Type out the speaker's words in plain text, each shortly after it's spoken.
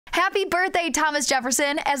Happy birthday, Thomas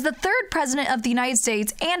Jefferson. As the third president of the United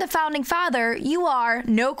States and a founding father, you are,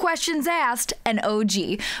 no questions asked, an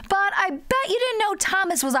OG. But I bet you didn't know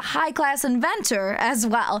Thomas was a high-class inventor as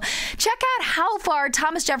well. Check out how far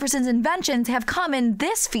Thomas Jefferson's inventions have come in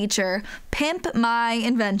this feature, Pimp My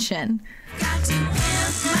Invention. Got to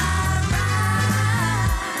pimp my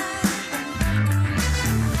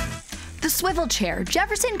The swivel chair.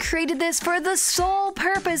 Jefferson created this for the sole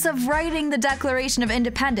purpose of writing the Declaration of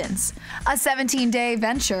Independence. A 17-day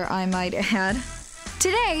venture, I might add.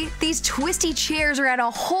 Today, these twisty chairs are at a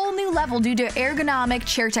whole new level due to ergonomic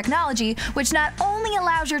chair technology, which not only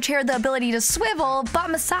allows your chair the ability to swivel, but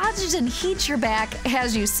massages and heats your back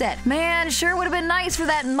as you sit. Man, sure would have been nice for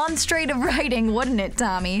that month straight of writing, wouldn't it,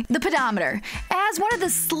 Tommy? The pedometer. As one of the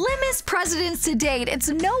slimmest presidents to date, it's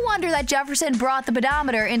no wonder that Jefferson brought the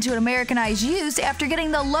pedometer into an Americanized use after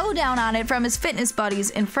getting the lowdown on it from his fitness buddies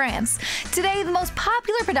in France. Today, the most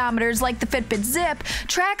popular pedometers, like the Fitbit Zip,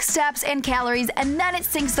 track steps and calories, and then it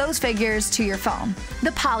syncs those figures to your phone.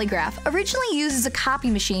 The polygraph. Originally used as a copy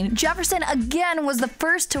machine, Jefferson again was the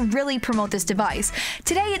first to really promote this device.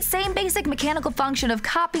 Today, its same basic mechanical function of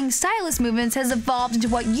copying stylus movements has evolved into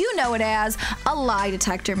what you know it as, a lie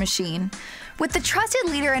detector machine. With the trusted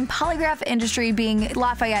leader in polygraph industry being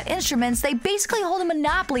Lafayette Instruments, they basically hold a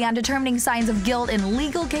monopoly on determining signs of guilt in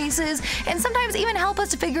legal cases and sometimes even help us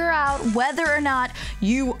to figure out whether or not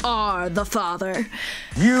you are the father.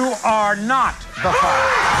 You are not the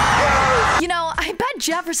father. You know, I bet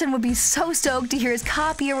Jefferson would be so stoked to hear his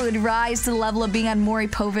copier would rise to the level of being on Maury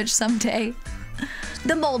Povich someday.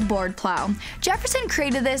 The moldboard plow. Jefferson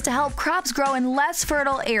created this to help crops grow in less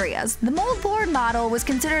fertile areas. The moldboard model was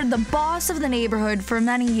considered the boss of the neighborhood for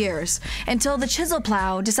many years, until the chisel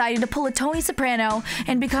plow decided to pull a Tony Soprano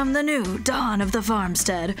and become the new dawn of the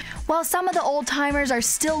farmstead. While some of the old-timers are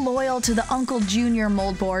still loyal to the Uncle Junior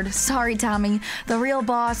moldboard, sorry Tommy, the real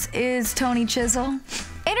boss is Tony Chisel.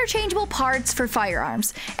 Interchangeable parts for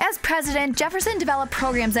firearms. As president, Jefferson developed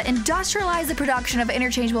programs that industrialized the production of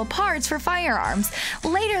interchangeable parts for firearms.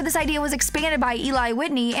 Later, this idea was expanded by Eli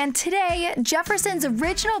Whitney, and today, Jefferson's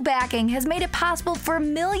original backing has made it possible for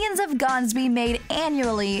millions of guns to be made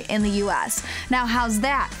annually in the U.S. Now, how's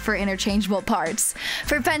that for interchangeable parts?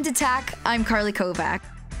 For Penta.tech, I'm Carly Kovac.